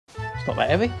It's not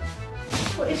that heavy.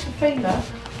 What is the finger?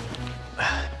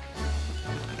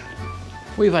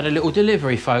 We've had a little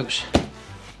delivery, folks.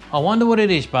 I wonder what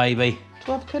it is, baby.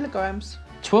 12 kilograms.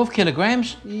 12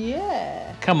 kilograms?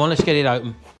 Yeah. Come on, let's get it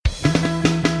open.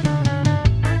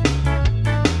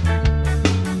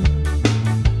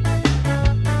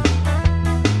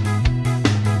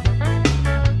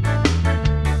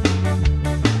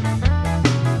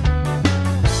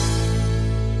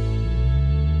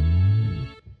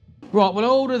 Right, well, I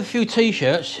ordered a few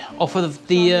t-shirts off of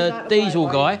the Diesel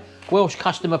guy, Welsh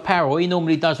Custom Apparel. He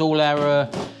normally does all our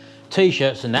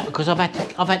t-shirts and that, because I've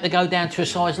had to go down to a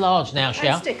size large now,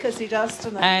 Shell. And stickers he does,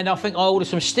 doesn't he? And I think I ordered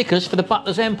some stickers for the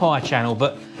Butler's Empire channel,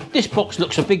 but this box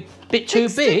looks a bit too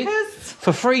big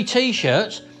for 3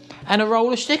 t-shirts and a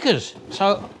roll of stickers.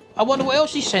 So I wonder what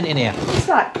else he sent in here. It's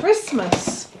like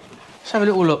Christmas. Let's have a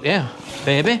little look, yeah,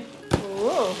 baby.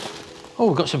 Oh. Oh,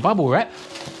 we've got some bubble wrap.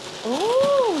 Oh,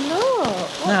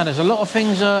 look. Now, there's a lot of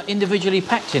things individually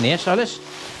packed in here, so let's...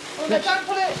 Oh, no, don't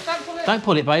pull it, don't pull it. Don't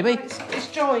pull it, baby.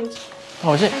 It's joined.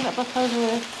 Oh, is it? Bring that back over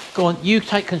here. Go on, you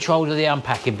take control of the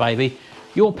unpacking, baby.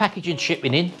 Your packaging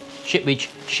shipping in.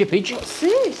 Shippage. What's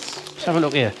this? Let's have a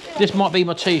look here. This might be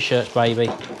my t-shirts, baby.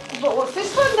 But what's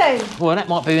this one then? Well, that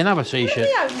might be another t-shirt.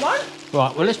 The own one.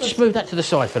 Right, well, let's just move that to the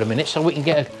side for the minute so we can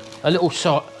get a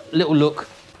little look.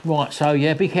 Right, so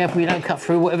yeah, be careful you don't cut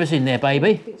through whatever's in there,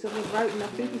 baby.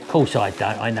 Of course I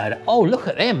don't, I know that. Oh, look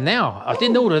at them now. I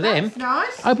didn't order them. That's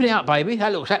nice. Open it up, baby.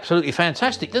 That looks absolutely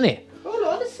fantastic, doesn't it? Oh,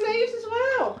 look, the sleeves as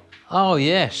well. Oh,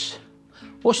 yes.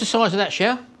 What's the size of that,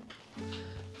 Shell?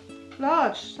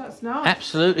 Large, that's nice.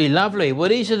 Absolutely lovely. Well,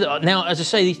 these are now, as I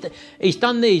say, he's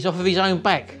done these off of his own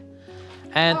back.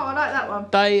 And oh, I like that one.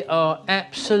 they are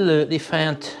absolutely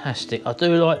fantastic. I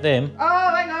do like them.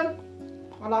 Oh, hang on.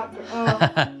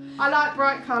 I like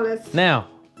bright colours. Now,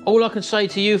 all I can say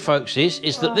to you folks is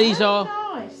that these are...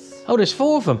 nice. Oh, there's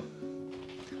 4 of them.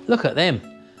 Look at them.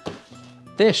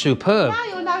 They're superb. Now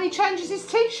you'll know he changes his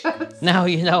t-shirts. Now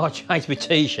you know I changed my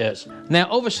t-shirts. Now,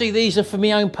 obviously, these are for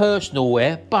my own personal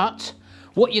wear, but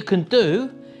what you can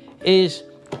do is,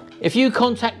 if you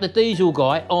contact the Diesel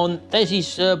guy there's his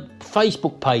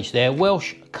Facebook page there,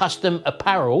 Welsh Custom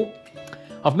Apparel.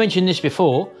 I've mentioned this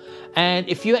before. And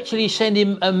if you actually send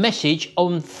him a message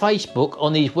on Facebook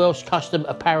on his Welsh Custom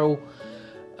Apparel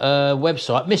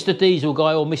website, Mr. Diesel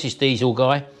Guy or Mrs. Diesel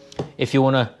Guy, if you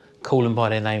want to call them by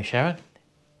their name, Sharon.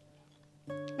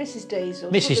 Mrs.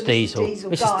 Diesel. Mrs. Diesel.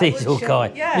 Mrs. Diesel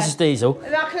Guy. Yeah. Mrs. Diesel.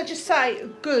 And I can just say,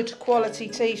 good quality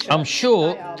t-shirts. I'm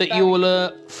sure that you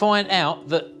will find out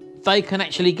that they can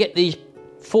actually get these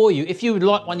for you if you would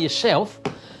like one yourself.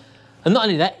 And not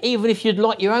only that, even if you'd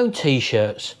like your own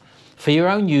t-shirts for your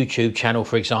own YouTube channel,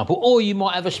 for example, or you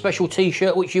might have a special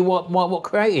t-shirt which you might want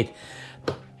created.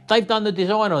 They've done the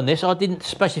design on this. I didn't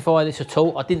specify this at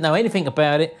all. I didn't know anything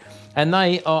about it, and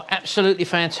they are absolutely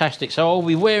fantastic. So I'll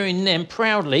be wearing them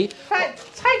proudly. In fact,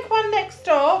 take one next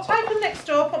door, take them next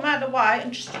door, put them out of the way,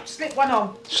 and just slip one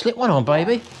on. Slip one on,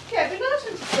 baby. Yeah, it'd be nice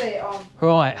to see it on.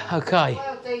 Right, okay.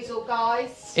 Well, Diesel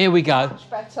guys. Here we go. Much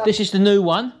better. This is the new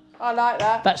one. I like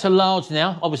that. That's a large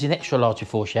now. I was in extra large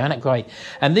before, Sharon. That's great.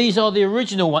 And these are the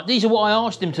original ones. These are what I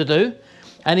asked him to do.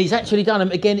 And he's actually done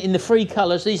them, again, in the 3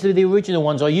 colours. These are the original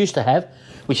ones I used to have,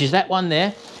 which is that one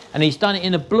there. And he's done it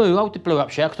in a blue. Hold the blue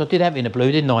up, Sharon, because I did have it in a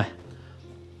blue, didn't I?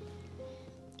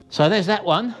 So there's that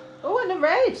one. Oh, and the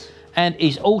red. And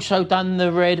he's also done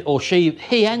the red, or he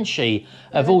and she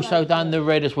have also done the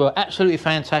red as well. Absolutely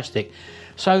fantastic.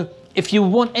 So if you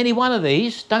want any one of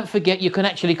these, don't forget you can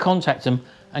actually contact them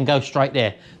and go straight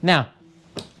there. Now,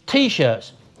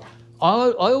 t-shirts.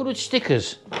 I ordered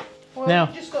stickers. Well, now,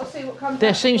 you just got to see what comes there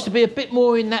out. seems to be a bit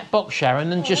more in that box, Sharon,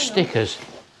 than just stickers.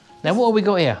 Now, what have we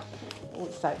got here? Oh,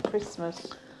 it's like Christmas.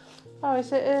 Oh,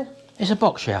 is it a... It's a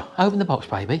box, Sharon. Open the box,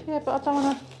 baby. Yeah, but I don't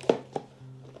want to...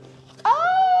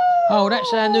 Oh,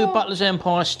 that's our new Butler's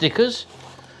Empire stickers,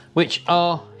 which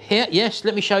are here. Yes,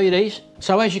 let me show you these.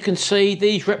 So as you can see,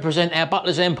 these represent our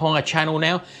Butler's Empire channel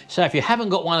now. So if you haven't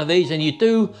got one of these and you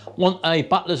do want a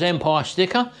Butler's Empire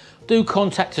sticker, do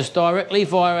contact us directly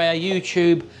via our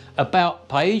YouTube About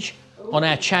page on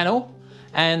our channel,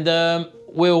 and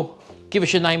we'll give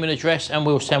us your name and address and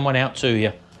we'll send one out to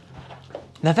you.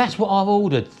 Now that's what I've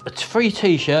ordered. It's 3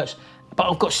 t-shirts, but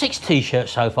I've got 6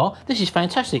 t-shirts so far. This is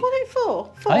fantastic. What are it for?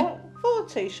 4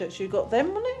 t-shirts you got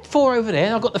them, wasn't it? 4 over there,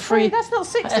 and I've got the 3. That's not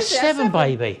 6, That's is it? 7,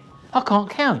 baby. I can't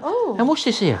count. Oh. And what's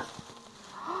this here?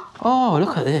 Oh,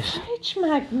 look at this. Fridge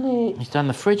magnet. He's done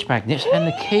the fridge magnets and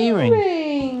the key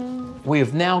ring.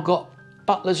 We've now got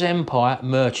Butler's Empire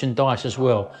merchandise as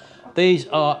well. These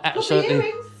are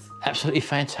absolutely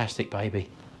fantastic, baby.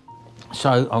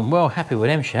 So I'm well happy with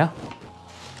them, Shell.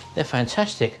 They're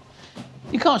fantastic.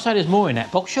 You can't say there's more in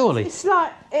that box, surely. It's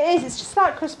like, it is, it's just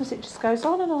like Christmas, it just goes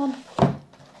on and on.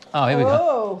 Oh, here we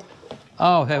go.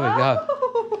 Oh, here we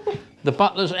go. The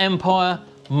Butler's Empire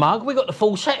mug. We got the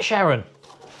full set, Sharon.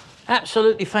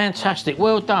 Absolutely fantastic,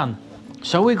 well done.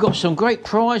 So we've got some great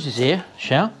prizes here,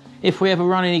 Shell, if we ever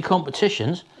run any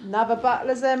competitions. Another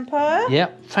Butler's Empire.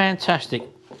 Yep, fantastic.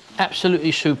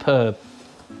 Absolutely superb.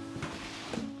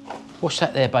 What's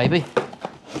that there, baby?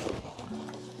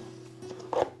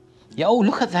 Yeah, oh,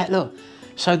 look at that, look.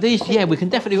 So these, yeah, we can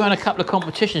definitely run a couple of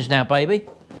competitions now, baby.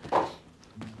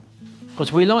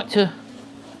 Because we like to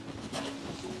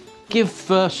give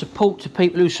support to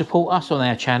people who support us on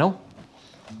our channel.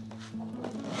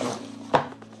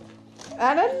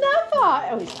 And another.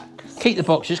 Oh, is that Keep the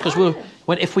boxes, because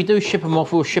if we do ship them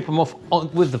off, we'll ship them off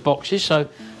with the boxes. So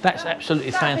that's absolutely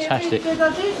fantastic. That'd be a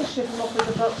really good idea to ship them off with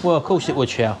the boxes. Well, of course it would,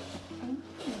 Shell.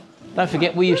 Don't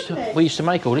forget, we used to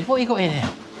make all this. What have you got in here?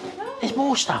 There's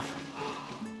more stuff.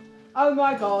 Oh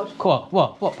my God.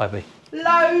 What, baby?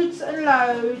 Loads and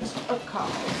loads of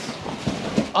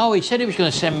cards. Oh, he said he was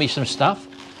going to send me some stuff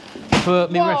for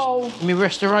me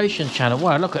restoration channel.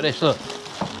 Wow, look at this, look.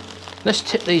 Let's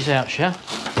tip these out, Shell.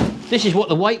 This is what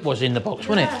the weight was in the box,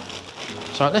 wasn't it?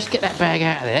 So let's get that bag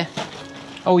out of there.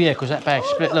 Oh yeah, because that bag's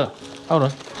split, look. Hold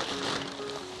on.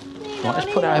 Right,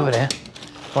 let's put that over there.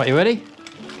 Right, you ready?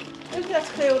 Let's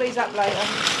clear all these up later.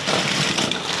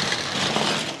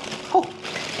 Oh.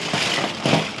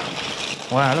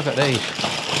 Wow, look at these.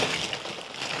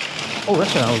 Oh,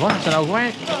 that's an old one. That's an old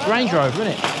Range Rover,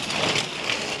 isn't it?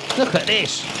 Look at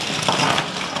this.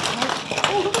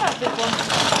 Oh, look at that big one.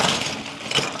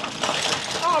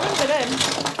 Oh, I remember them.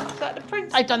 Is that the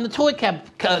Prince? They've done the toy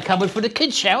cupboard for the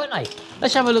kids' show, haven't they?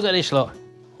 Let's have a look at this lot.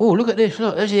 Oh, look at this.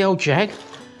 Look, there's the old Jag.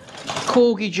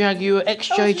 Corgi Jaguar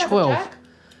XJ12.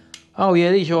 Oh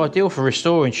yeah, these are ideal for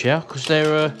restoring, Shell, because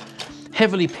they're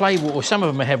heavily playable, or some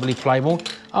of them are heavily playable.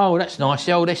 Oh, that's nice,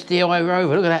 the old SDI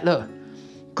Rover, look at that, look.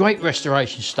 Great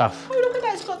restoration stuff. Oh, look at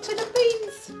that, it's got tin of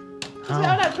beans. Oh,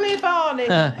 no, clear varnish.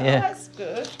 Yeah. Oh, that's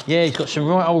good. Yeah, he's got some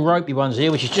right old ropey ones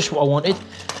here, which is just what I wanted.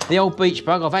 The old beach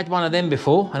bug, I've had one of them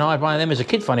before, and I had one of them as a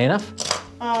kid, funny enough.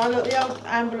 Oh, look, the old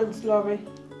ambulance lorry.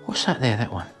 What's that there,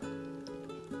 that one?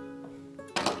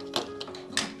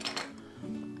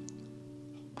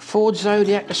 Ford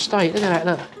Zodiac Estate, look at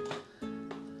that, look.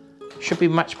 Should be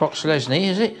Matchbox Lesney,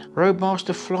 is it?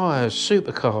 Roadmaster Flyers,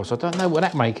 supercars. I don't know what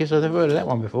that make is, I've never heard of that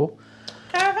one before.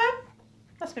 Caravan?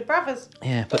 Must be brothers.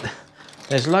 Yeah, but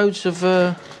there's loads of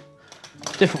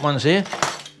different ones here.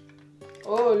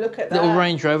 Oh, look at that. Little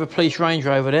Range Rover, police Range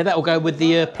Rover there. That'll go with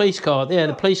the police car. Yeah,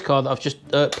 the police car that I've just,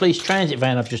 police transit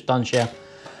van I've just done, Shell.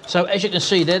 So as you can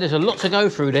see there's a lot to go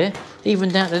through there. Even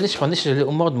down to this one. This is a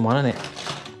little modern one, isn't it?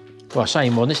 Well, I say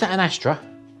modern. Is that an Astra?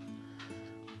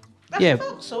 That's yeah,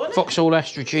 Vauxhall, isn't it? Vauxhall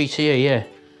Astra GTE, yeah.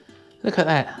 Look at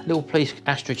that, little police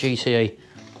Astra GTE.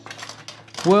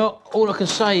 Well, all I can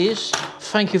say is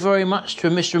thank you very much to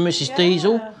Mr. and Mrs.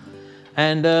 Diesel.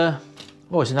 And, oh,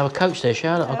 there's another coach there,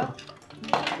 Charlotte.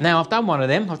 Yeah. Now, I've done one of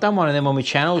them. I've done one of them on my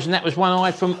channels, and that was one I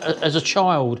had from as a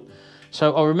child.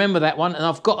 So I remember that one, and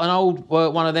I've got an old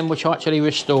one of them which I actually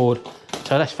restored.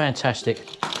 So that's fantastic.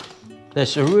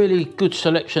 There's a really good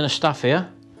selection of stuff here,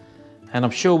 and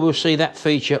I'm sure we'll see that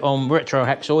feature on Retro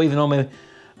Hacks or even on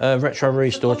my Retro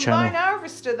Restore channel.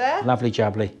 Harvester there. Lovely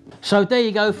jubbly. So there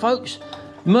you go, folks.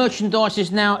 Merchandise is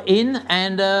now in,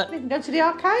 and we can go to the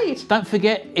arcade. Don't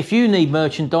forget, if you need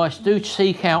merchandise, do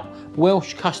seek out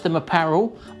Welsh Custom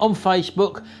Apparel on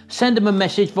Facebook. Send them a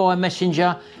message via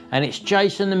Messenger, and it's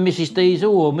Jason and Mrs.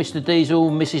 Diesel, or Mr. Diesel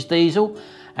and Mrs. Diesel,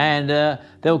 and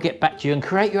they'll get back to you and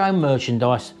create your own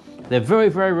merchandise. They're very,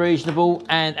 very reasonable,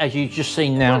 and as you've just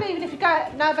seen now... Well, even if you go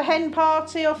and have a hen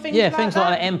party or things like that. Yeah, things like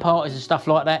that, hen parties and stuff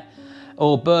like that,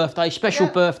 or birthdays, special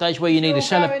birthdays where you need a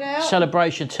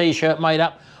celebration T-shirt made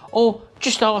up, or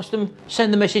just ask them,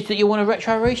 send the message that you want a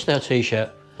Retro Restore T-shirt.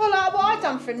 Well, like what I've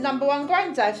done for him, #1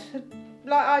 granddad.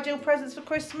 Like ideal presents for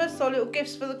Christmas, or little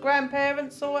gifts for the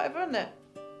grandparents or whatever, isn't it?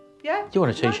 Yeah? Do you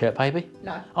want a T-shirt, baby?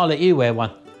 No. I'll let you wear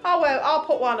one. Oh, well, I'll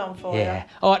put one on for you. Yeah.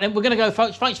 All right, then we're going to go,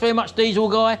 folks. Thanks very much, Diesel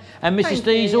Guy and Mrs.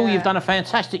 Diesel. You've done a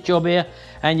fantastic job here,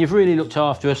 and you've really looked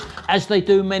after us, as they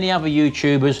do many other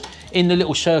YouTubers in the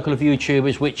little circle of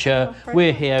YouTubers which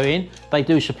we're here in. They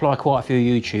do supply quite a few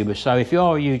YouTubers. So if you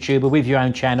are a YouTuber with your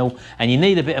own channel and you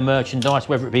need a bit of merchandise,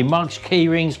 whether it be mugs, key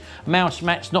rings, mouse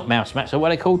mats, not mouse mats, or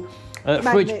what are they called?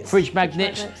 Fridge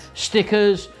magnets,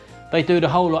 stickers. They do the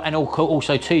whole lot, and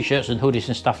also T-shirts and hoodies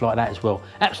and stuff like that as well.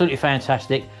 Absolutely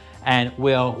fantastic, and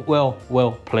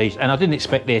well pleased. And I didn't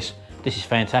expect this, This is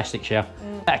fantastic, Sharon.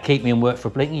 That'll keep me in work for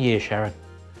a blinking year, Sharon.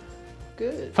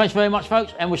 Good. Thanks very much,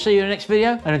 folks, and we'll see you in the next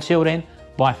video. And until then,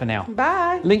 bye for now.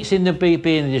 Bye. Links in the be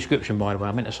in the description, by the way.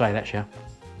 I meant to say that, Sharon,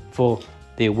 for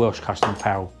the Welsh custom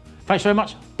apparel. Thanks very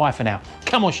much. Bye for now.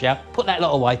 Come on, Sharon. Put that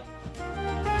lot away.